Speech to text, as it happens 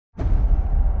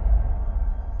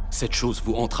Cette chose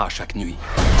vous hantera chaque nuit.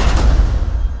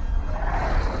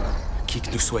 Qui que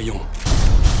nous soyons,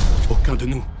 aucun de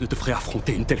nous ne devrait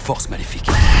affronter une telle force maléfique.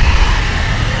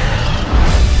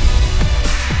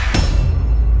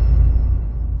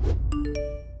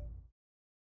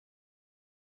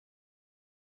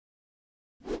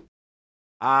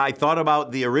 I thought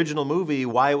about the original movie,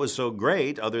 why it was so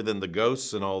great, other than the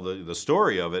ghosts and all the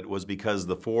story of it, was because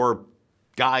the four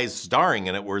guys starring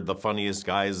in it were the funniest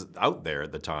guys out there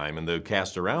at the time and the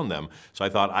cast around them. So I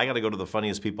thought, I gotta go to the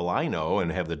funniest people I know and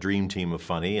have the dream team of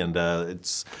funny, and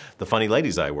it's the funny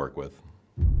ladies I work with.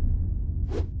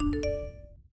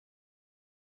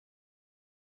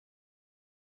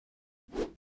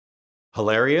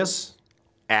 Hilarious,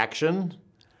 action,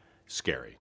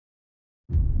 scary.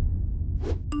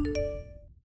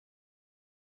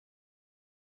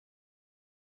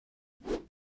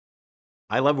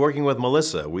 I love working with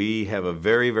Melissa. We have a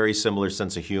very, very similar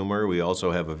sense of humor. We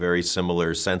also have a very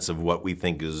similar sense of what we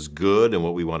think is good and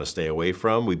what we want to stay away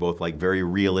from. We both like very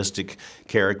realistic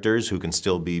characters who can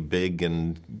still be big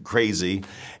and crazy,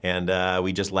 and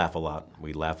we just laugh a lot.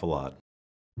 We laugh a lot.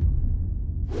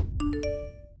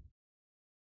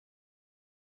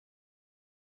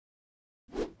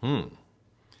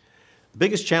 The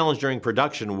biggest challenge during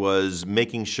production was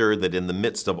making sure that in the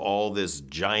midst of all this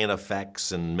giant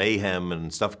effects and mayhem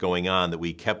and stuff going on, that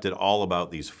we kept it all about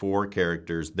these four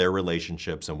characters, their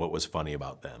relationships, and what was funny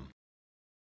about them.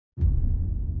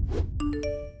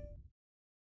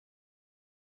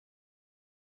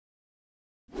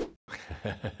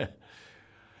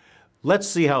 Let's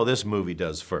see how this movie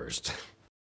does first.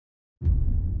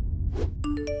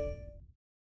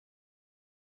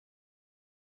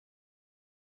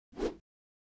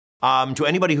 To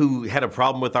anybody who had a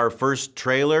problem with our first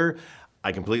trailer,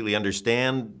 I completely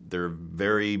understand. They're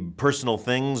very personal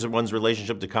things, one's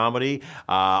relationship to comedy.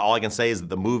 All I can say is that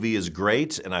the movie is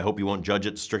great, and I hope you won't judge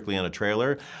it strictly on a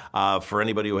trailer. For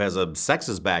anybody who has a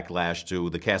sexist backlash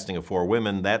to the casting of four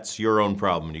women, that's your own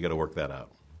problem. You gotta work that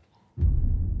out.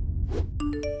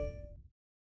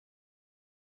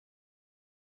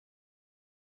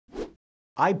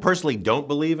 I personally don't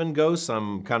believe in ghosts.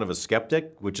 I'm kind of a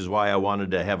skeptic, which is why I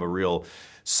wanted to have a real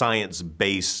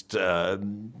science-based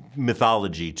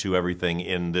mythology to everything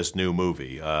in this new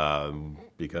movie,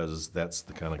 because that's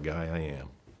the kind of guy I am.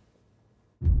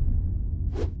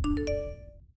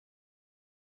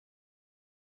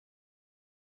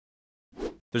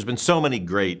 There's been so many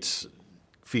great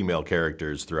female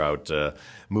characters throughout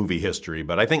movie history,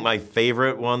 but I think my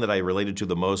favorite one that I related to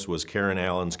the most was Karen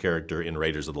Allen's character in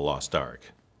Raiders of the Lost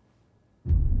Ark.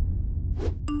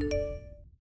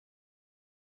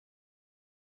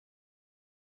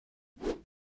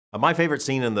 My favorite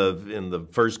scene in the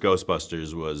first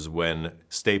Ghostbusters was when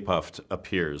Stay Puft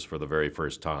appears for the very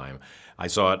first time. I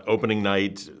saw it opening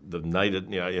night, the night in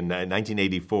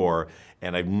 1984,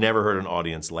 and I've never heard an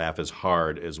audience laugh as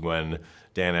hard as when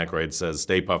Dan Aykroyd says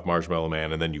Stay Puft Marshmallow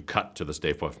Man, and then you cut to the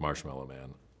Stay Puft Marshmallow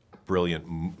Man. Brilliant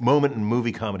moment in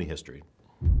movie comedy history.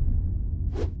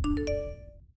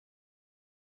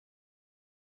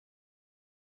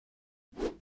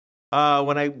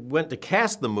 When I went to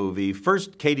cast the movie,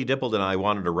 first Katie Dippold and I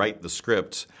wanted to write the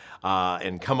script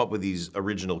and come up with these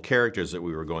original characters that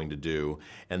we were going to do,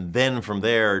 and then from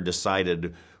there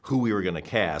decided who we were going to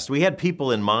cast. We had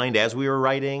people in mind as we were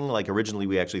writing. Like originally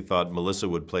we actually thought Melissa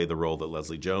would play the role that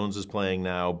Leslie Jones is playing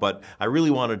now, but I really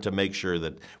wanted to make sure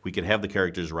that we could have the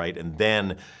characters right and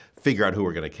then figure out who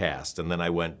we're going to cast. And then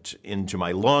I went into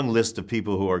my long list of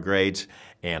people who are great,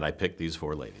 and I picked these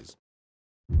four ladies.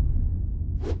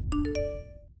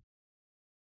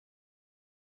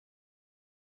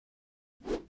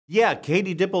 Yeah,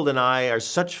 Katie Dippold and I are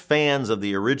such fans of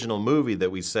the original movie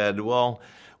that we said, well,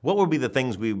 what would be the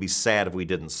things we would be sad if we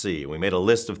didn't see? We made a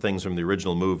list of things from the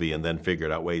original movie and then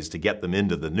figured out ways to get them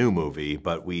into the new movie,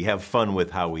 but we have fun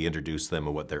with how we introduce them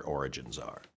and what their origins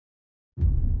are.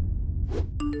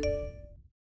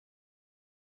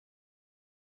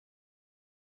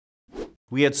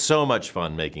 We had so much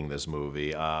fun making this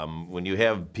movie. When you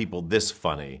have people this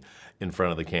funny in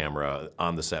front of the camera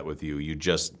on the set with you, you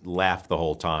just laugh the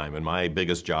whole time. And my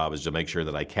biggest job is to make sure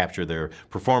that I capture their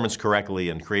performance correctly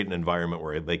and create an environment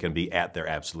where they can be at their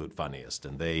absolute funniest.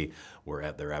 And they were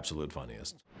at their absolute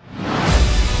funniest.